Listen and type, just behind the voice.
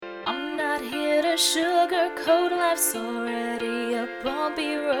to sugarcoat, life's already a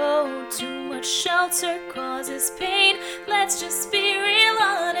bumpy road. Too much shelter causes pain, let's just be real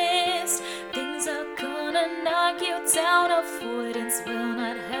honest. Things are gonna knock you down, avoidance will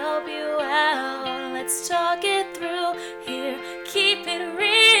not help you out. Let's talk it through here, keep it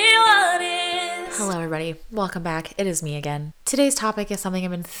real honest. Hello everybody, welcome back. It is me again. Today's topic is something I've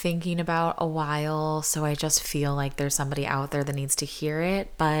been thinking about a while, so I just feel like there's somebody out there that needs to hear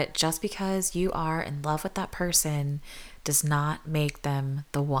it. But just because you are in love with that person does not make them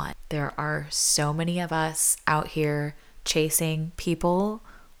the one. There are so many of us out here chasing people,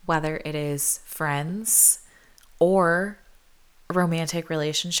 whether it is friends or romantic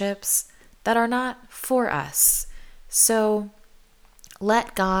relationships, that are not for us. So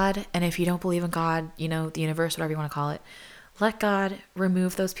let God, and if you don't believe in God, the universe, whatever you want to call it, let God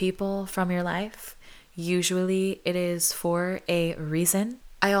remove those people from your life. Usually it is for a reason.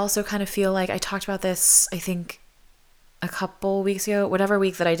 I also kind of feel like I talked about this, I think, a couple weeks ago, whatever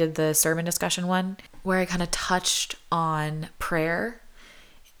week that I did the sermon discussion one, where I kind of touched on prayer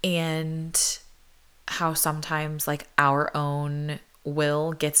and how sometimes like our own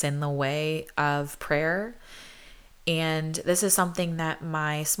will gets in the way of prayer. And this is something that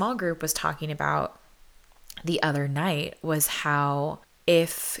my small group was talking about the other night, was how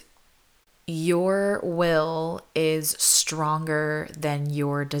if your will is stronger than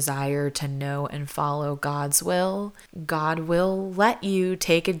your desire to know and follow God's will, God will let you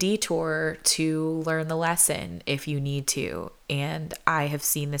take a detour to learn the lesson if you need to. And I have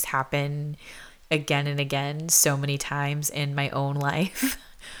seen this happen again and again so many times in my own life.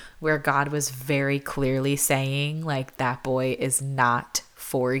 Where God was very clearly saying, like, that boy is not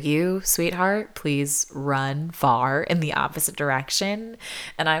for you, sweetheart. Please run far in the opposite direction.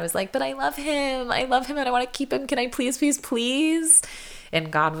 And I was like, but I love him. I love him and I want to keep him. Can I please, please, please? And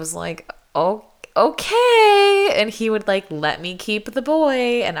God was like, oh, okay. And he would like let me keep the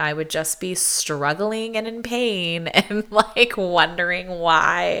boy, and I would just be struggling and in pain and like wondering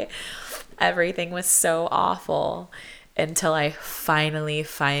why everything was so awful. Until I finally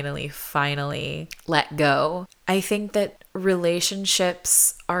let go. I think that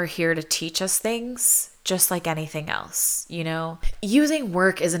relationships are here to teach us things, just like anything else, Using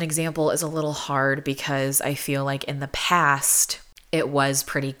work as an example is a little hard because I feel like in the past, it was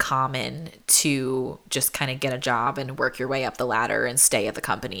pretty common to just kind of get a job and work your way up the ladder and stay at the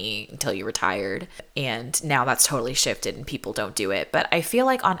company until you retired. And now that's totally shifted and people don't do it. But I feel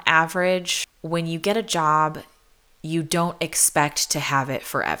like on average, when you get a job, you don't expect to have it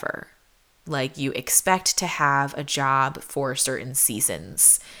forever. Like you expect to have a job for certain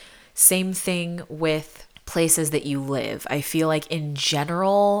seasons. Same thing with places that you live. I feel like in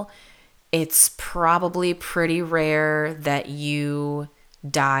general, it's probably pretty rare that you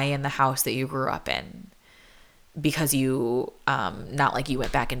die in the house that you grew up in. Because you, not like you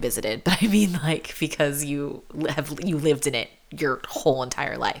went back and visited, but I mean like because you lived in it your whole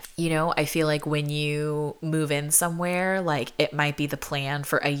entire life. I feel like when you move in somewhere, like it might be the plan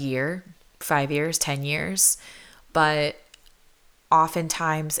for a year, 5 years, 10 years, but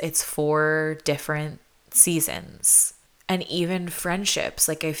oftentimes it's for different seasons. And even friendships,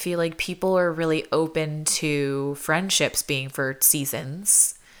 like I feel like people are really open to friendships being for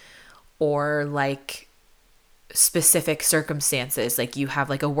seasons or like specific circumstances, like you have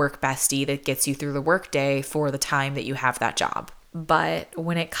like a work bestie that gets you through the workday for the time that you have that job. But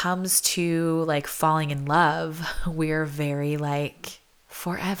when it comes to like falling in love, we're very like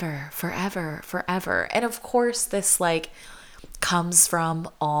forever. And of course this like comes from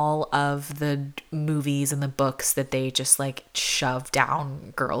all of the movies and the books that they just like shove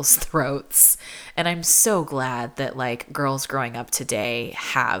down girls' throats. And I'm so glad that like girls growing up today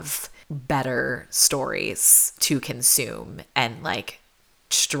have better stories to consume and like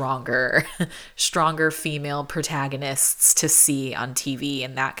stronger female protagonists to see on TV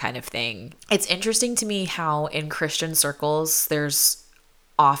and that kind of thing. It's interesting to me how in Christian circles there's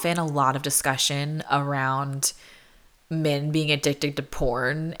often a lot of discussion around men being addicted to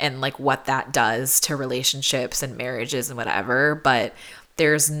porn and like what that does to relationships and marriages and whatever, but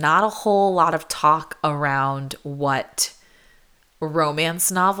there's not a whole lot of talk around what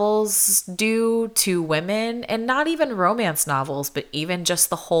romance novels do to women, and not even romance novels, but even just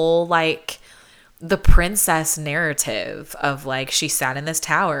the whole like the princess narrative of like she sat in this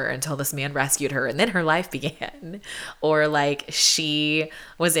tower until this man rescued her and then her life began, or like she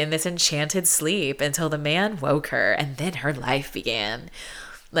was in this enchanted sleep until the man woke her and then her life began.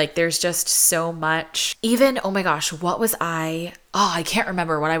 Like there's just so much. Even, oh my gosh, I can't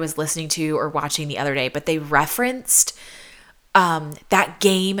remember what I was listening to or watching the other day, but they referenced That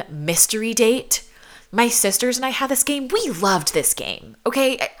game Mystery Date. My sisters and I had this game. We loved this game.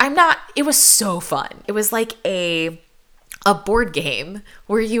 Okay. It was so fun. It was like a board game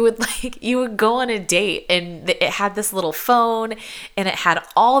where you would go on a date, and it had this little phone, and it had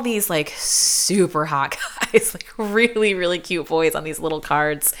all these like super hot guys, like really, really cute boys on these little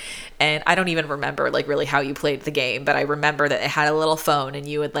cards. And I don't even remember like really how you played the game, but I remember that it had a little phone, and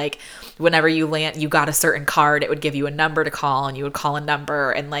you would like, whenever you got a certain card, it would give you a number to call, and you would call a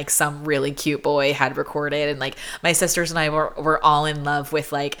number, and like some really cute boy had recorded. And like my sisters and I were all in love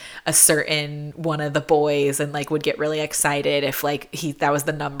with like a certain one of the boys, and like would get really excited if like that was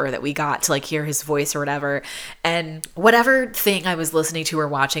the number that we got to like hear his voice or whatever. And whatever thing I was listening to or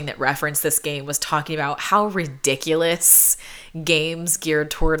watching that referenced this game was talking about how ridiculous games geared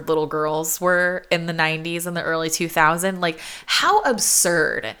toward little girls were in the 90s and the early 2000s. Like how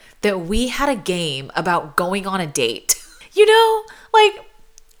absurd that we had a game about going on a date. You know, like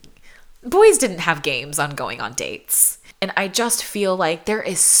boys didn't have games on going on dates. And I just feel like there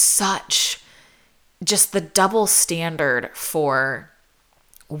is such just the double standard for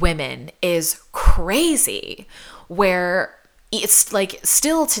women is crazy, where it's like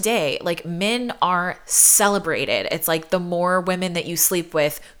still today, like men are celebrated. It's like the more women that you sleep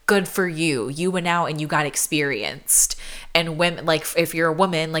with, good for you. You went out and you got experienced. And women, like if you're a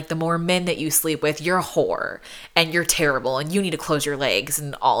woman, like the more men that you sleep with, you're a whore and you're terrible and you need to close your legs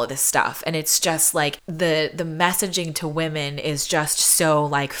and all of this stuff. And it's just like the messaging to women is just so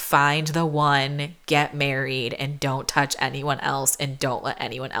like find the one, get married, and don't touch anyone else, and don't let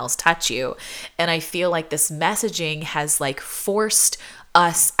anyone else touch you. And I feel like this messaging has like forced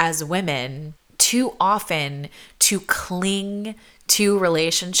us as women too often to cling to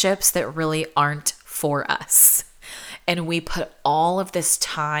relationships that really aren't for us. And we put all of this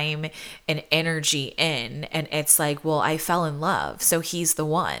time and energy in, and it's like, well, I fell in love, so he's the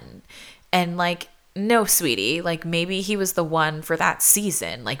one. And like, no, sweetie, like maybe he was the one for that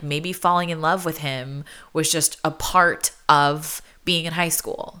season. Like maybe falling in love with him was just a part of being in high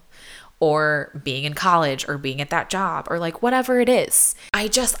school, or being in college, or being at that job, or like whatever it is. I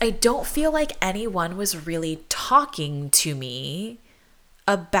don't feel like anyone was really talking to me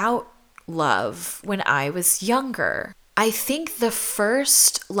about love when I was younger. I think the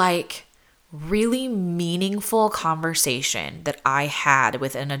first like really meaningful conversation that I had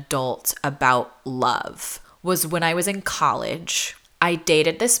with an adult about love was when I was in college. I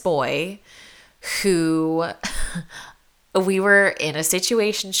dated this boy who we were in a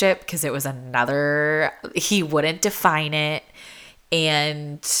situationship because it was he wouldn't define it.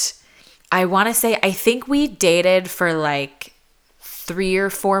 And I want to say, I think we dated for like 3 or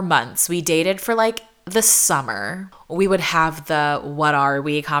 4 months. We dated for like the summer. We would have the what are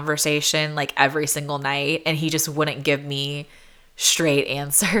we conversation like every single night, and he just wouldn't give me straight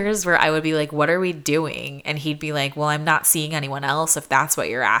answers, where I would be like, what are we doing? And he'd be like, well, I'm not seeing anyone else, if that's what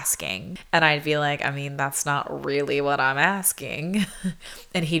you're asking. And I'd be like, I mean, that's not really what I'm asking.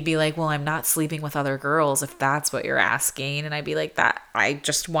 And he'd be like, well, I'm not sleeping with other girls, if that's what you're asking. And I'd be like, that I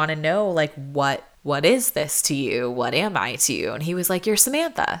just want to know, like, what is this to you? What am I to you? And he was like, you're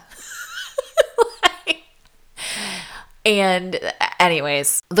Samantha. And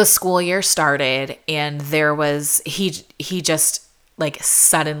anyways, the school year started, and he just like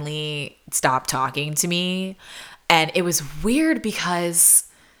suddenly stopped talking to me. And it was weird because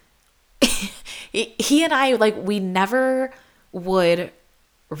he and I, like, we never would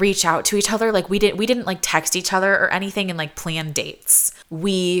reach out to each other. Like we didn't like text each other or anything and like plan dates.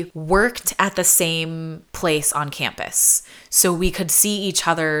 We worked at the same place on campus, so we could see each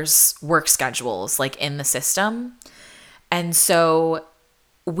other's work schedules like in the system. And so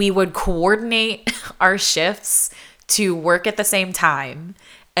we would coordinate our shifts to work at the same time.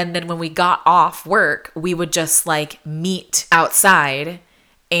 And then when we got off work, we would just like meet outside,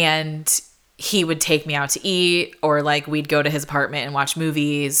 and he would take me out to eat, or like we'd go to his apartment and watch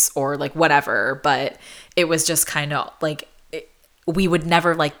movies, or like whatever. But it was just kind of like, we would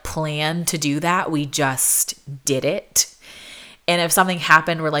never like plan to do that. We just did it. And if something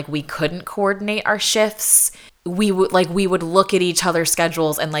happened where like we couldn't coordinate our shifts, we would look at each other's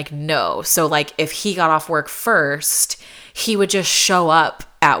schedules and like know. So like if he got off work first, he would just show up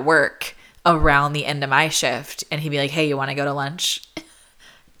at work around the end of my shift, and he'd be like, hey, you want to go to lunch?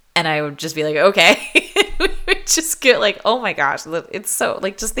 And I would just be like, okay. We would just get like, oh my gosh, it's so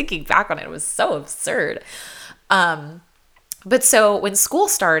like, just thinking back on it, it was so absurd. But so when school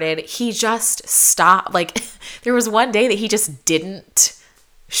started, he just stopped. Like there was one day that he just didn't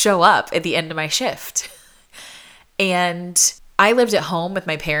show up at the end of my shift. And I lived at home with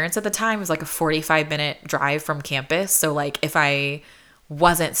my parents at the time. It was like a 45-minute drive from campus. So like if I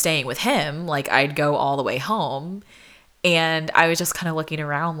wasn't staying with him, like I'd go all the way home. And I was just kind of looking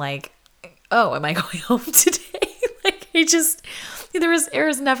around like, oh, am I going home today? Like there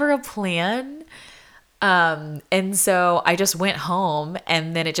was never a plan. And so I just went home,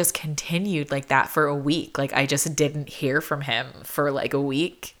 and then it just continued like that for a week. Like I just didn't hear from him for like a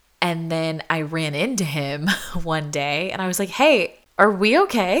week. And then I ran into him one day and I was like, hey, are we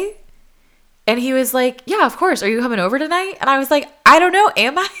okay? And he was like, yeah, of course. Are you coming over tonight? And I was like, I don't know.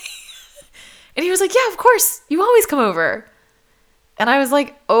 Am I? And he was like, yeah, of course. You always come over. And I was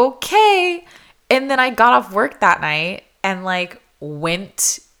like, okay. And then I got off work that night and like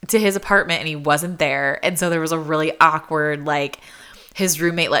went to his apartment and he wasn't there. And so there was a really awkward, like, his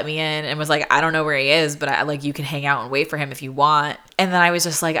roommate let me in and was like, I don't know where he is, but I like, you can hang out and wait for him if you want. And then I was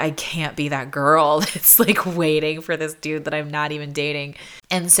just like, I can't be that girl that's like waiting for this dude that I'm not even dating.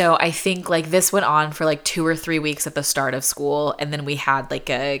 And so I think like this went on for like 2 or 3 weeks at the start of school. And then we had like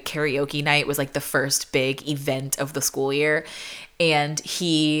a karaoke night, was like the first big event of the school year. And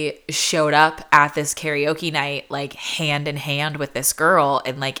he showed up at this karaoke night, like hand in hand with this girl,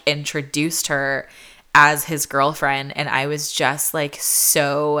 and like introduced her as his girlfriend. And I was just like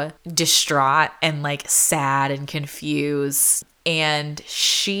so distraught and like sad and confused. And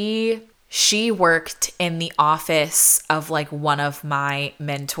she worked in the office of like one of my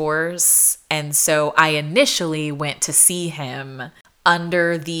mentors. And so I initially went to see him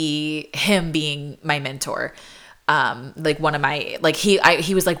under him being my mentor. Like one of my, like he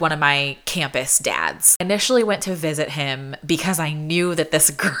was like one of my campus dads. I initially went to visit him because I knew that this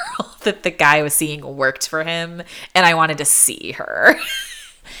girl that the guy was seeing worked for him, and I wanted to see her.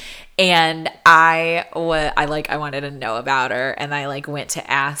 And I wanted to know about her, and I like went to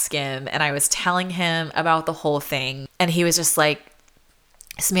ask him, and I was telling him about the whole thing, and he was just like,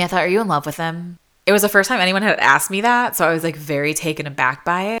 Samantha, are you in love with him? It was the first time anyone had asked me that, so I was like very taken aback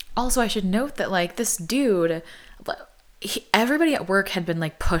by it. Also, I should note that like this dude, everybody at work had been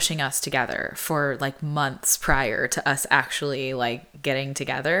like pushing us together for like months prior to us actually like getting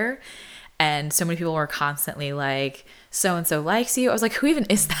together. And so many people were constantly like, so-and-so likes you. I was like, who even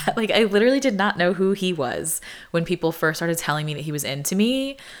is that? Like, I literally did not know who he was when people first started telling me that he was into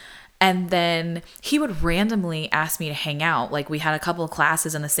me. And then he would randomly ask me to hang out. Like we had a couple of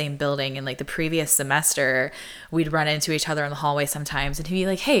classes in the same building, and like the previous semester we'd run into each other in the hallway sometimes, and he'd be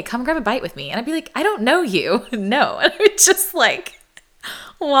like, hey, come grab a bite with me. And I'd be like, I don't know you. No. And I would just like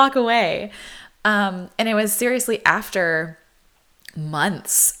walk away. And it was seriously after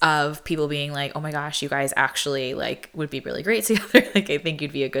months of people being like, oh my gosh, you guys actually like would be really great together. Like I think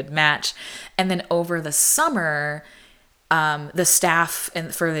you'd be a good match. And then over the summer, the staff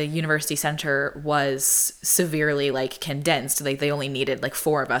for the university center was severely like condensed. Like they only needed like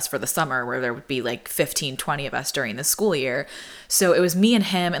 4 of us for the summer, where there would be like 15, 20 of us during the school year. So it was me and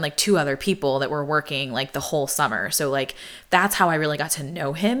him and like 2 other people that were working like the whole summer. So like that's how I really got to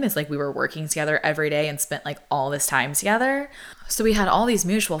know him, is like we were working together every day and spent like all this time together. So we had all these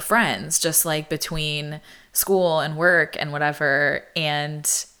mutual friends just like between school and work and whatever.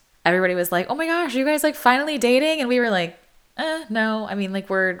 And everybody was like, oh my gosh, you guys like finally dating? And we were like, no. I mean,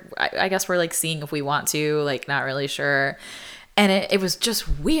 like I guess we're like seeing if we want to, like not really sure. And it was just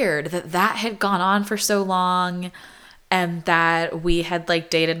weird that had gone on for so long, and that we had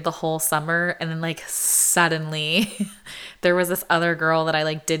like dated the whole summer. And then like suddenly there was this other girl that I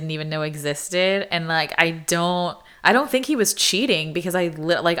like didn't even know existed. And like, I don't think he was cheating, because I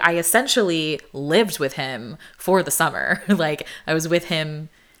essentially lived with him for the summer. Like I was with him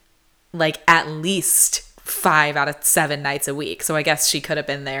like at least 5 out of 7 nights a week. So I guess she could have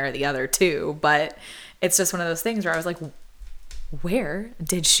been there the other 2, but it's just one of those things where I was like, where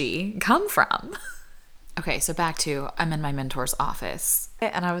did she come from? Okay, so back to, I'm in my mentor's office,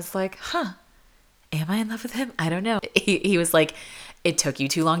 and I was like, am I in love with him? I don't know. He was like, it took you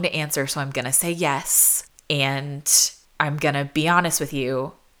too long to answer, so I'm gonna say yes, and I'm gonna be honest with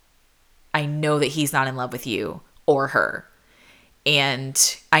you. I know that he's not in love with you or her.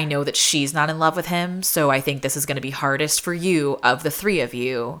 And I know that she's not in love with him, so I think this is going to be hardest for you of the 3 of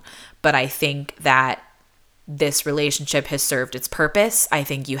you. But I think that this relationship has served its purpose. I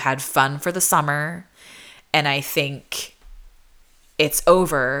think you had fun for the summer, and I think it's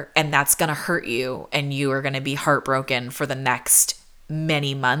over, and that's going to hurt you, and you are going to be heartbroken for the next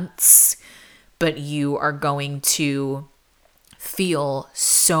many months. But you are going to feel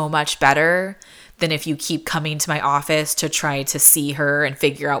so much better than if you keep coming to my office to try to see her and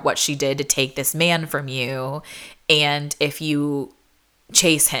figure out what she did to take this man from you. And if you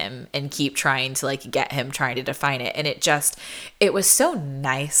chase him and keep trying to like get him, trying to define it. And it was so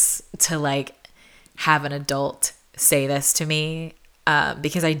nice to like have an adult say this to me,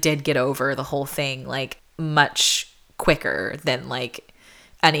 because I did get over the whole thing like much quicker than like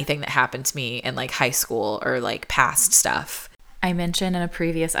anything that happened to me in like high school or like past stuff. I mentioned in a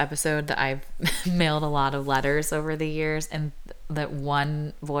previous episode that I've mailed a lot of letters over the years, and that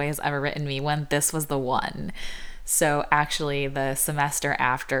one boy has ever written me one. This was the one. So actually, the semester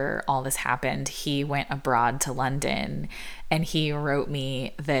after all this happened, he went abroad to London and he wrote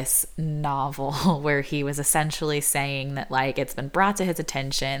me this novel where he was essentially saying that like it's been brought to his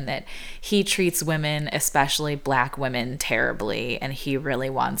attention that he treats women, especially Black women, terribly, and he really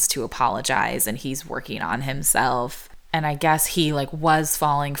wants to apologize and he's working on himself. And I guess he like was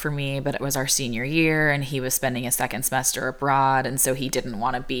falling for me, but it was our senior year and he was spending a second semester abroad. And so he didn't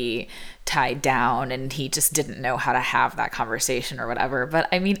want to be tied down and he just didn't know how to have that conversation or whatever. But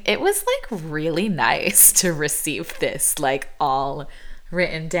I mean, it was like really nice to receive this like all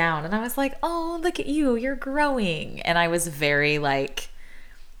written down. And I was like, oh, look at you, you're growing. And I was very like,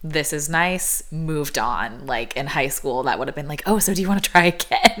 this is nice, moved on. Like in high school, that would have been like, oh, so do you want to try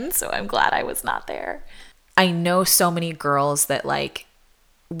again? So I'm glad I was not there. I know so many girls that like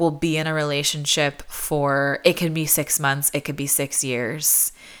will be in a relationship for, it could be 6 months, it could be 6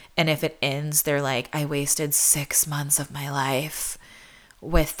 years. And if it ends, they're like, I wasted 6 months of my life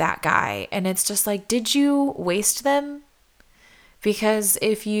with that guy. And it's just like, did you waste them? Because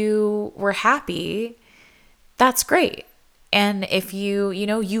if you were happy, that's great. And if you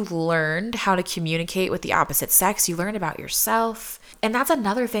learned how to communicate with the opposite sex, you learned about yourself. And that's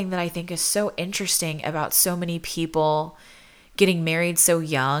another thing that I think is so interesting about so many people getting married so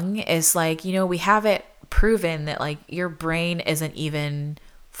young is like, we have it proven that like your brain isn't even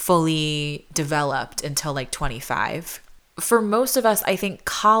fully developed until like 25. For most of us, I think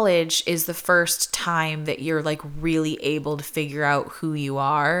college is the first time that you're like really able to figure out who you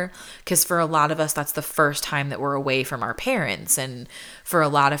are. Because for a lot of us, that's the first time that we're away from our parents. And for a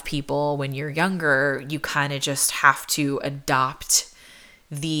lot of people, when you're younger, you kind of just have to adopt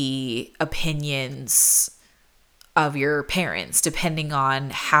the opinions of your parents, depending on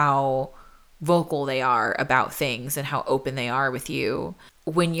how vocal they are about things and how open they are with you.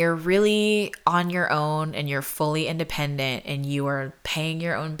 When you're really on your own and you're fully independent and you are paying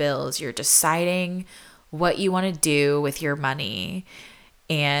your own bills, you're deciding what you want to do with your money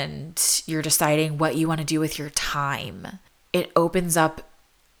and you're deciding what you want to do with your time, it opens up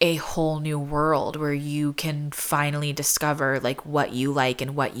a whole new world where you can finally discover like what you like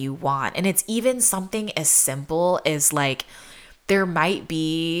and what you want. And it's even something as simple as like there might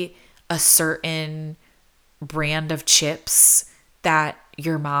be a certain brand of chips that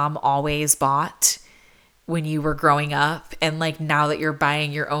your mom always bought when you were growing up, and like now that you're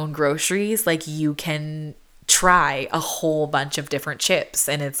buying your own groceries, like you can try a whole bunch of different chips,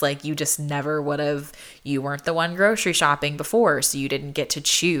 and it's like you just never would have, you weren't the one grocery shopping before, so you didn't get to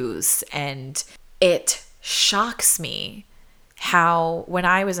choose. And it shocks me how when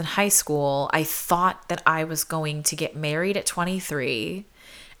I was in high school, I thought that I was going to get married at 23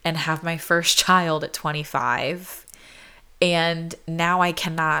 and have my first child at 25. And now I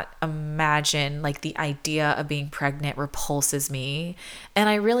cannot imagine, like the idea of being pregnant repulses me. And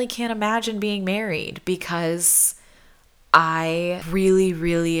I really can't imagine being married because I really,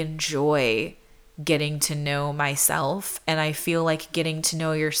 really enjoy getting to know myself. And I feel like getting to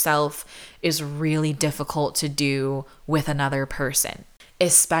know yourself is really difficult to do with another person,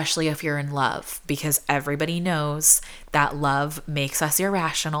 especially if you're in love, because everybody knows that love makes us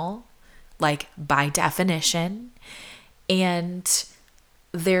irrational, like by definition. And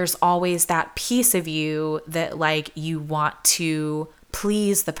there's always that piece of you that like you want to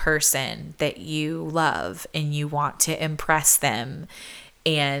please the person that you love and you want to impress them.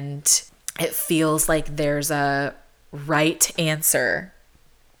 And it feels like there's a right answer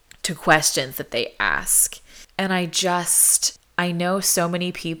to questions that they ask. And I know so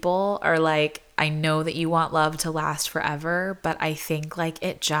many people are like, I know that you want love to last forever, but I think like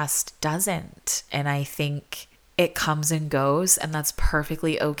it just doesn't. And I think it comes and goes, and that's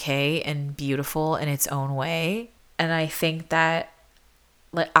perfectly okay and beautiful in its own way. And I think that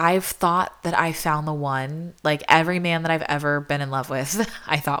like I've thought that I found the one. Like every man that I've ever been in love with,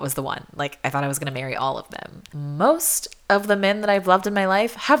 I thought was the one. Like I thought I was going to marry all of them. Most of the men that I've loved in my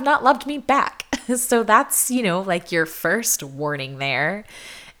life have not loved me back. So that's, like your first warning there.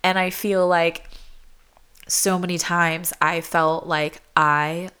 And I feel like so many times I felt like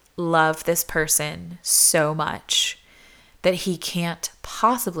I love this person so much that he can't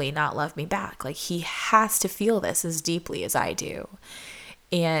possibly not love me back. Like he has to feel this as deeply as I do.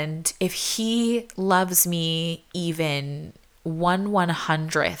 And if he loves me even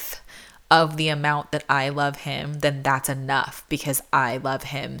 1/100th of the amount that I love him, then that's enough, because I love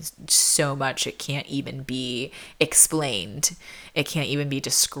him so much it can't even be explained. It can't even be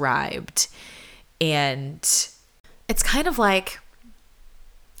described. And it's kind of like,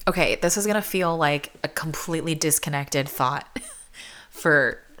 okay, this is going to feel like a completely disconnected thought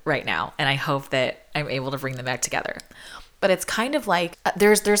for right now, and I hope that I'm able to bring them back together. But it's kind of like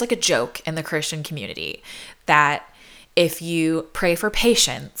there's like a joke in the Christian community that if you pray for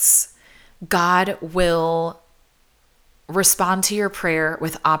patience, God will respond to your prayer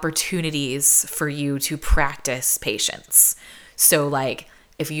with opportunities for you to practice patience. So like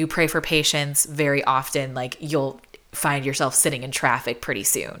if you pray for patience very often, like you'll find yourself sitting in traffic pretty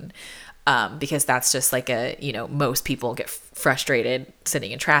soon. Because that's just like most people get frustrated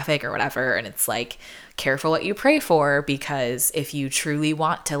sitting in traffic or whatever. And it's like, careful what you pray for, because if you truly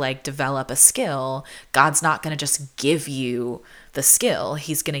want to like develop a skill, God's not going to just give you the skill.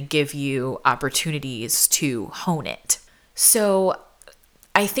 He's going to give you opportunities to hone it. So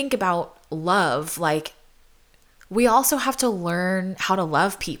I think about love, like we also have to learn how to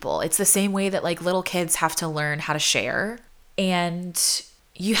love people. It's the same way that like little kids have to learn how to share. And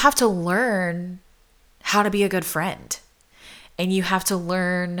you have to learn how to be a good friend. And you have to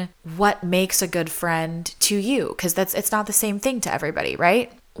learn what makes a good friend to you, because it's not the same thing to everybody,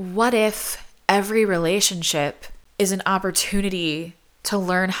 right? What if every relationship is an opportunity to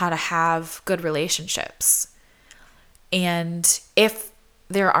learn how to have good relationships? And if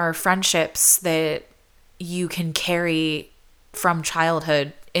there are friendships that you can carry from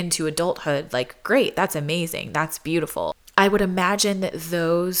childhood into adulthood, like great, that's amazing, that's beautiful. I would imagine that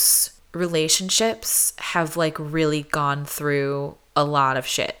those relationships have like really gone through a lot of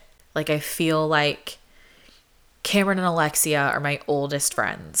shit. Like I feel like Cameron and Alexia are my oldest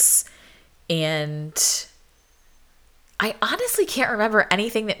friends, and I honestly can't remember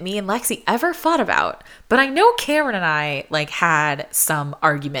anything that me and Lexi ever fought about, but I know Cameron and I like had some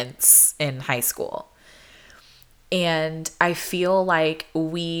arguments in high school. And I feel like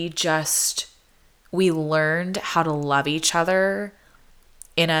we learned how to love each other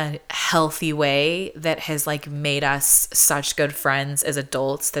in a healthy way that has like made us such good friends as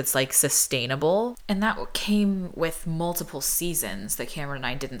adults that's like sustainable. And that came with multiple seasons that Cameron and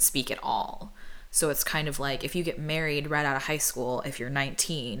I didn't speak at all. So it's kind of like if you get married right out of high school, if you're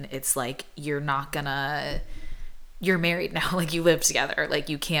 19, it's like you're married now, like you live together. Like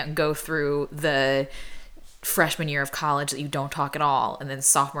you can't go through the freshman year of college that you don't talk at all, and then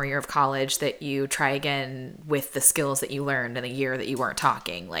sophomore year of college that you try again with the skills that you learned in a year that you weren't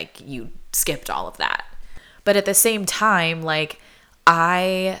talking. Like you skipped all of that. But at the same time, like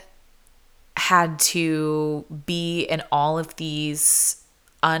I had to be in all of these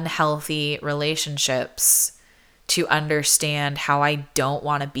unhealthy relationships to understand how I don't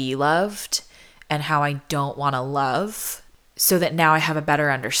want to be loved and how I don't want to love, so that now I have a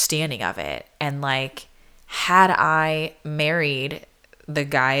better understanding of it. And like, had I married the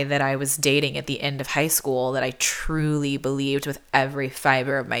guy that I was dating at the end of high school, that I truly believed with every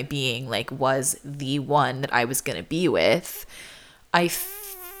fiber of my being, like was the one that I was going to be with, I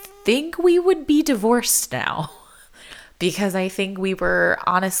think we would be divorced now, because I think we were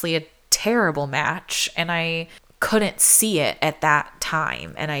honestly a terrible match, and I couldn't see it at that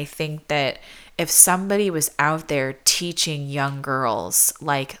time. And I think that if somebody was out there teaching young girls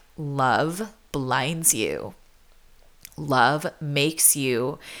like love blinds you, love makes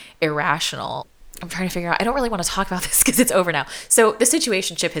you irrational. I'm trying to figure out, I don't really want to talk about this because it's over now. So the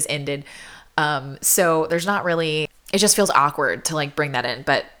situationship has ended. So there's not really, it just feels awkward to like bring that in,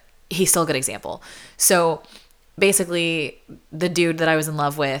 but he's still a good example. So basically the dude that I was in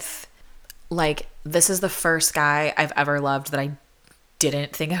love with, like this is the first guy I've ever loved that I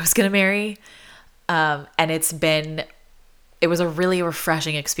didn't think I was going to marry. And it was a really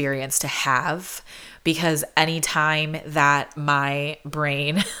refreshing experience to have, because anytime that my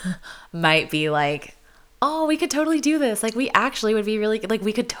brain might be like, oh, we could totally do this. Like we actually would be really, like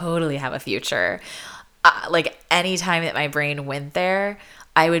we could totally have a future. Like anytime that my brain went there,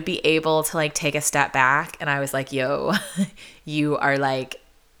 I would be able to like take a step back, and I was like, yo, you are like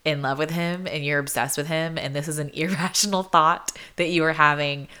in love with him and you're obsessed with him, and this is an irrational thought that you are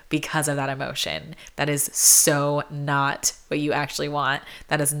having because of that emotion. That is so not what you actually want.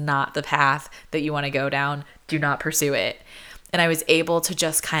 That is not the path that you want to go down. Do not pursue it. And I was able to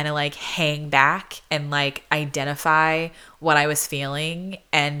just kind of like hang back and like identify what I was feeling,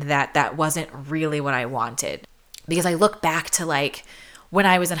 and that wasn't really what I wanted. Because I look back to like when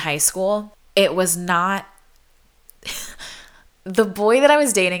I was in high school, it was not the boy that I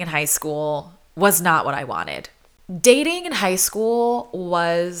was dating in high school was not what I wanted. Dating in high school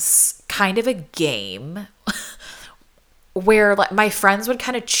was kind of a game where like my friends would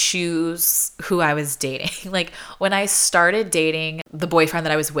kind of choose who I was dating. Like when I started dating the boyfriend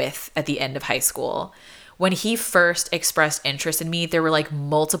that I was with at the end of high school, when he first expressed interest in me, there were like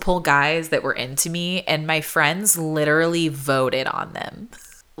multiple guys that were into me, and my friends literally voted on them.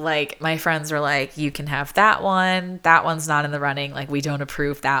 Like my friends were like, you can have that one. That one's not in the running. Like we don't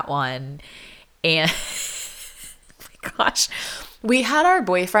approve that one. And oh my gosh, we had our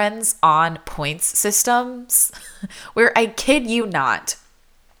boyfriends on points systems where I kid you not,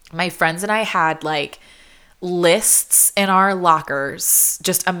 my friends and I had like lists in our lockers.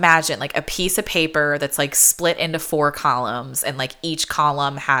 Just imagine like a piece of paper that's like split into 4 columns, and like each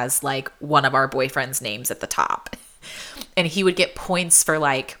column has like one of our boyfriend's names at the top. And he would get points for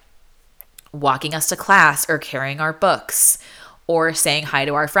like walking us to class or carrying our books or saying hi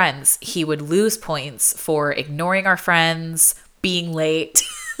to our friends. He would lose points for ignoring our friends, being late.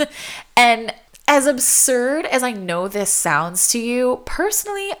 And as absurd as I know this sounds to you,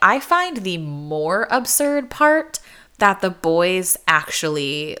 personally, I find the more absurd part that the boys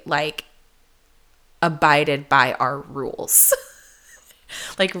actually like abided by our rules.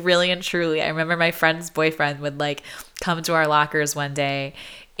 Like really and truly, I remember my friend's boyfriend would like come to our lockers one day,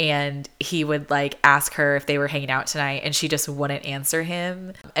 and he would like ask her if they were hanging out tonight, and she just wouldn't answer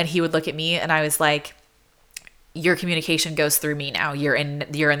him. And he would look at me, and I was like, your communication goes through me now. You're in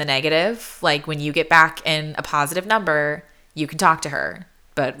the negative. Like when you get back in a positive number, you can talk to her.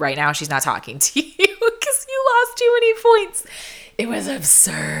 But right now she's not talking to you because you lost too many points. It was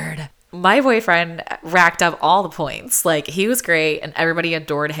absurd. My boyfriend racked up all the points. Like he was great and everybody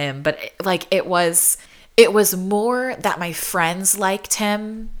adored him, but it was more that my friends liked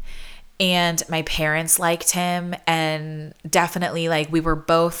him and my parents liked him, and definitely like we were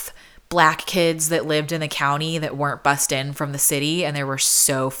both Black kids that lived in the county that weren't bussed in from the city, and there were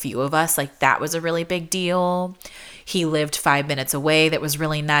so few of us. Like that was a really big deal. He lived 5 minutes away. That was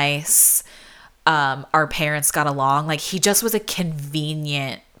really nice. Our parents got along. Like he just was a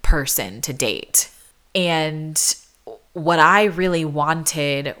convenient person to date. And what I really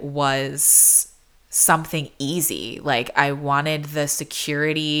wanted was something easy. Like I wanted the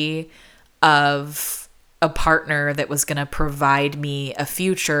security of a partner that was going to provide me a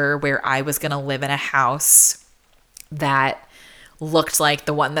future where I was going to live in a house that looked like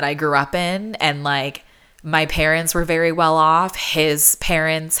the one that I grew up in. And like my parents were very well off. His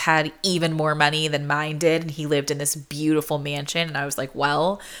parents had even more money than mine did, and he lived in this beautiful mansion. And I was like,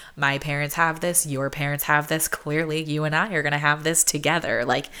 well, my parents have this, your parents have this. Clearly, you and I are going to have this together.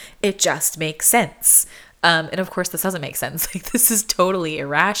 Like, it just makes sense. And of course, this doesn't make sense. Like, this is totally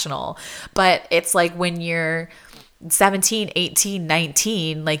irrational. But it's like when you're 17, 18,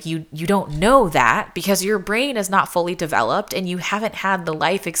 19, like you don't know that because your brain is not fully developed and you haven't had the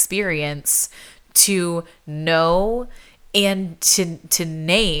life experience to know and to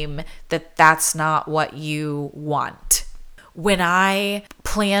name that that's not what you want. When I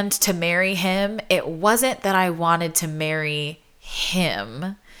planned to marry him, it wasn't that I wanted to marry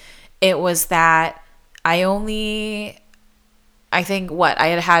him. It was that I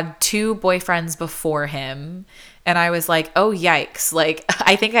had had 2 boyfriends before him, and I was like, oh yikes. Like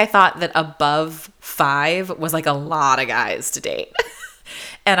I think I thought that above 5 was like a lot of guys to date.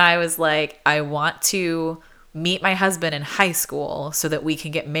 And I was like, I want to meet my husband in high school so that we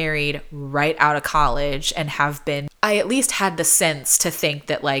can get married right out of college and I at least had the sense to think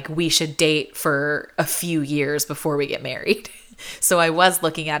that like we should date for a few years before we get married. So I was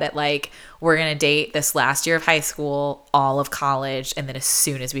looking at it like we're going to date this last year of high school, all of college, and then as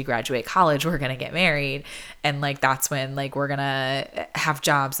soon as we graduate college, we're going to get married. And like that's when like we're going to have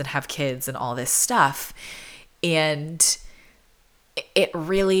jobs and have kids and all this stuff. And it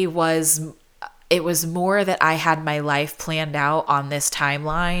was more that I had my life planned out on this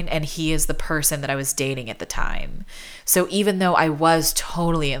timeline, and he is the person that I was dating at the time. So even though I was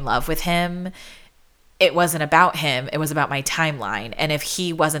totally in love with him, it wasn't about him. It was about my timeline. And if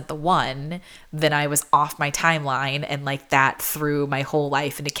he wasn't the one, then I was off my timeline, and like that threw my whole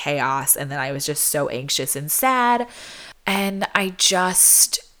life into chaos. And then I was just so anxious and sad. And I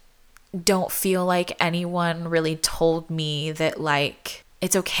just don't feel like anyone really told me that like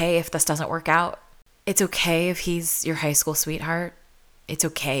it's okay if this doesn't work out. It's okay if he's your high school sweetheart. It's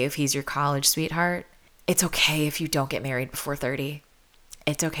okay if he's your college sweetheart. It's okay if you don't get married before 30.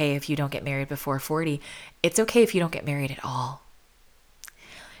 It's okay if you don't get married before 40. It's okay if you don't get married at all.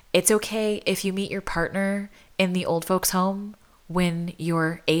 It's okay if you meet your partner in the old folks' home when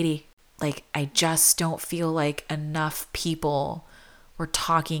you're 80. Like, I just don't feel like enough people were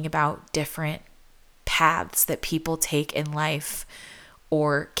talking about different paths that people take in life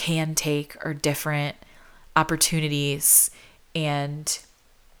or can take, or different opportunities. And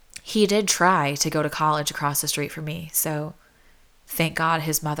he did try to go to college across the street from me. So thank God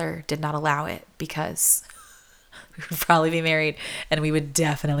his mother did not allow it, because we would probably be married and we would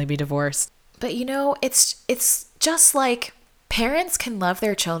definitely be divorced. But it's just like, parents can love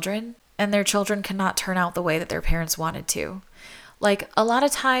their children and their children cannot turn out the way that their parents wanted to. Like, a lot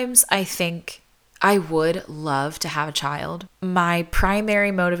of times I think I would love to have a child. My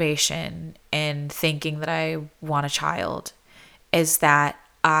primary motivation in thinking that I want a child is that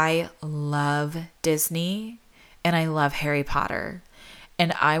I love Disney and I love Harry Potter.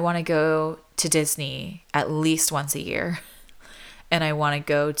 And I want to go to Disney at least once a year. And I want to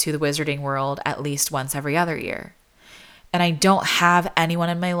go to the Wizarding World at least once every other year. And I don't have anyone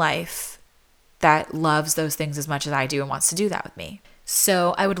in my life that loves those things as much as I do and wants to do that with me.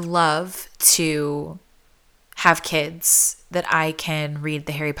 So I would love to have kids that I can read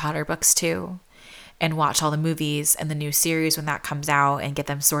the Harry Potter books to and watch all the movies and the new series when that comes out and get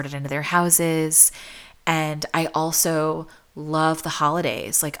them sorted into their houses. And I also love the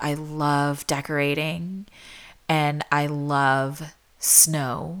holidays. Like, I love decorating and I love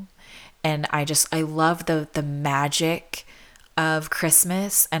snow. And I love the magic of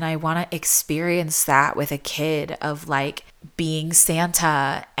Christmas, and I want to experience that with a kid, of like being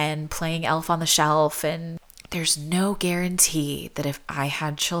Santa and playing Elf on the Shelf. And there's no guarantee that if I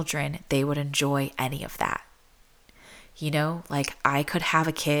had children, they would enjoy any of that. Like, I could have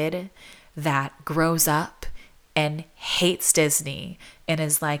a kid that grows up and hates Disney and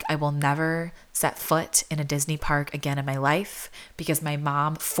is like, I will never set foot in a Disney park again in my life because my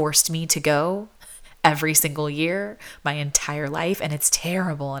mom forced me to go every single year my entire life, and it's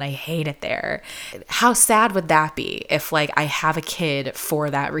terrible and I hate it there. How sad would that be if like I have a kid for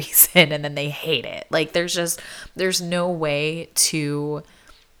that reason and then they hate it? Like, there's no way to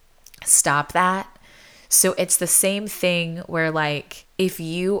stop that. So it's the same thing where, like, if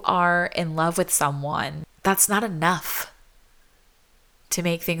you are in love with someone, that's not enough to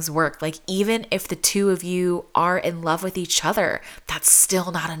make things work. Like, even if the two of you are in love with each other, that's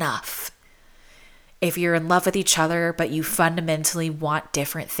still not enough. If you're in love with each other, but you fundamentally want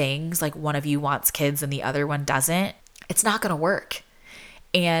different things, like one of you wants kids and the other one doesn't, it's not going to work.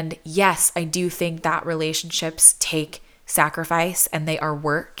 And yes, I do think that relationships take sacrifice and they are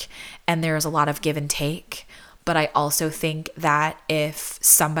work and there's a lot of give and take. But I also think that if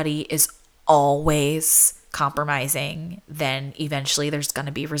somebody is always compromising, then eventually there's going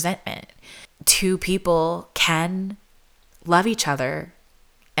to be resentment. Two people can love each other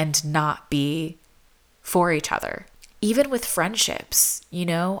and not be for each other. Even with friendships,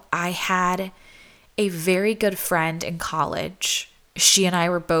 I had a very good friend in college. She and I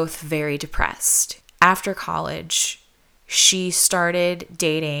were both very depressed. After college, she started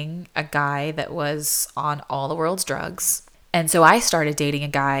dating a guy that was on all the world's drugs. And so I started dating a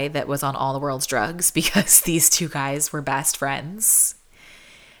guy that was on all the world's drugs because these two guys were best friends.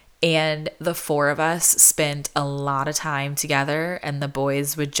 And the four of us spent a lot of time together, and the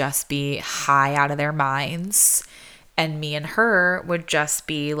boys would just be high out of their minds. And me and her would just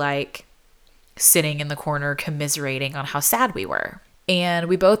be like sitting in the corner commiserating on how sad we were. And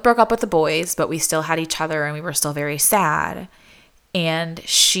we both broke up with the boys, but we still had each other and we were still very sad. And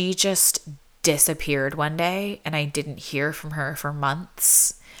she just disappeared one day and I didn't hear from her for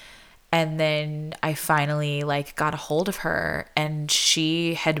months. And then I finally got a hold of her and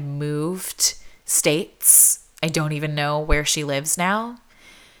she had moved states. I don't even know where she lives now.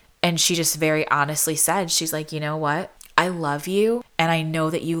 And she just very honestly said, she's like, you know what? I love you and I know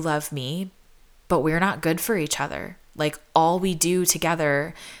that you love me, but we're not good for each other. Like, all we do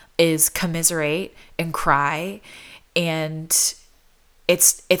together is commiserate and cry, and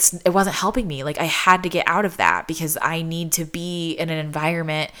it wasn't helping me. Like, I had to get out of that because I need to be in an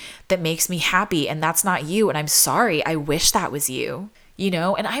environment that makes me happy, and that's not you. And I'm sorry. I wish that was you,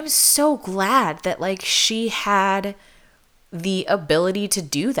 and I'm so glad that she had the ability to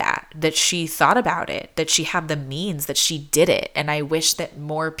do that she thought about it, that she had the means, that she did it. And I wish that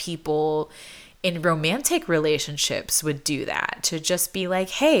more people in romantic relationships would do that, to just be like,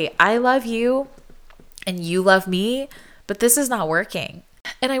 hey, I love you and you love me, but this is not working.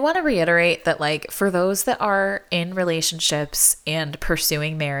 And I want to reiterate that for those that are in relationships and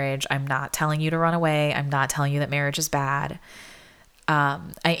pursuing marriage, I'm not telling you to run away. I'm not telling you that marriage is bad. I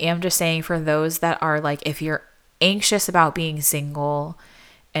am just saying, for those that are if you're anxious about being single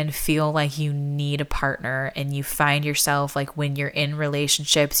and feel like you need a partner, and you find yourself, like, when you're in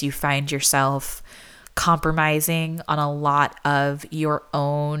relationships, you find yourself compromising on a lot of your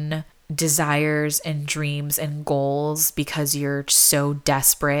own desires and dreams and goals because you're so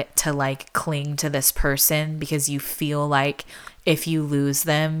desperate to like cling to this person because you feel like if you lose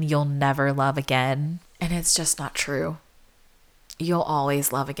them, you'll never love again. And it's just not true. You'll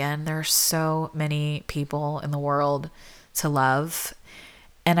always love again. There are so many people in the world to love.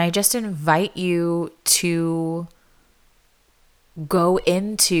 And I just invite you to go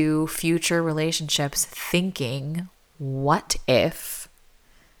into future relationships thinking, what if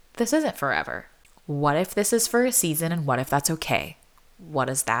this isn't forever? What if this is for a season, and what if that's okay? What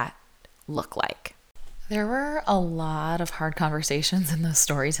does that look like? There were a lot of hard conversations in those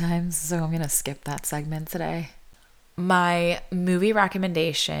story times, so I'm going to skip that segment today. My movie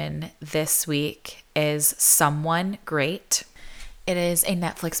recommendation this week is Someone Great. It is a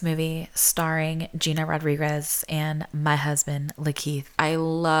Netflix movie starring Gina Rodriguez and my husband, Lakeith. I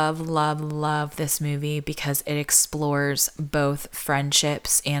love this movie because it explores both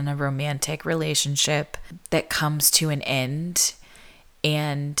friendships and a romantic relationship that comes to an end,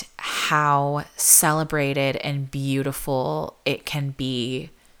 and how celebrated and beautiful it can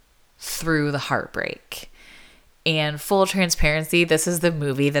be through the heartbreak. And full transparency, this is the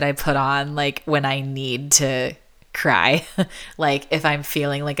movie that I put on like when I need to cry. Like if I'm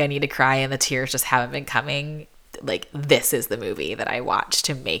feeling like I need to cry and the tears just haven't been coming, like this is the movie that I watch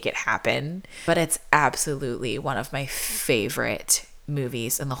to make it happen. But it's absolutely one of my favorite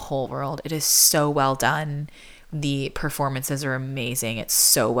movies in the whole world. It is so well done. The performances are amazing. It's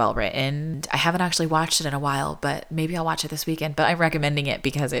so well written. I haven't actually watched it in a while, but maybe I'll watch it this weekend. But I'm recommending it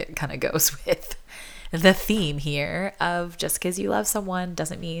because it kind of goes with the theme here of just because you love someone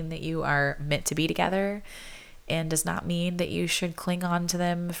doesn't mean that you are meant to be together, and does not mean that you should cling on to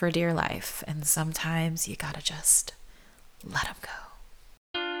them for dear life. And sometimes you gotta just let them go.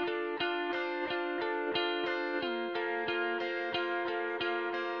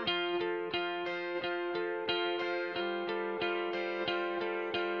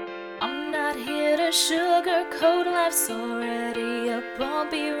 I'm not here to sugarcoat, life's already a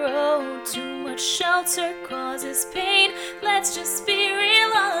bumpy road. Too much shelter causes pain, let's just be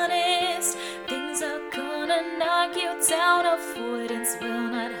real honest. Things are gonna knock you down, avoidance will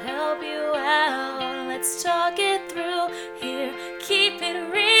not help you out. Let's talk it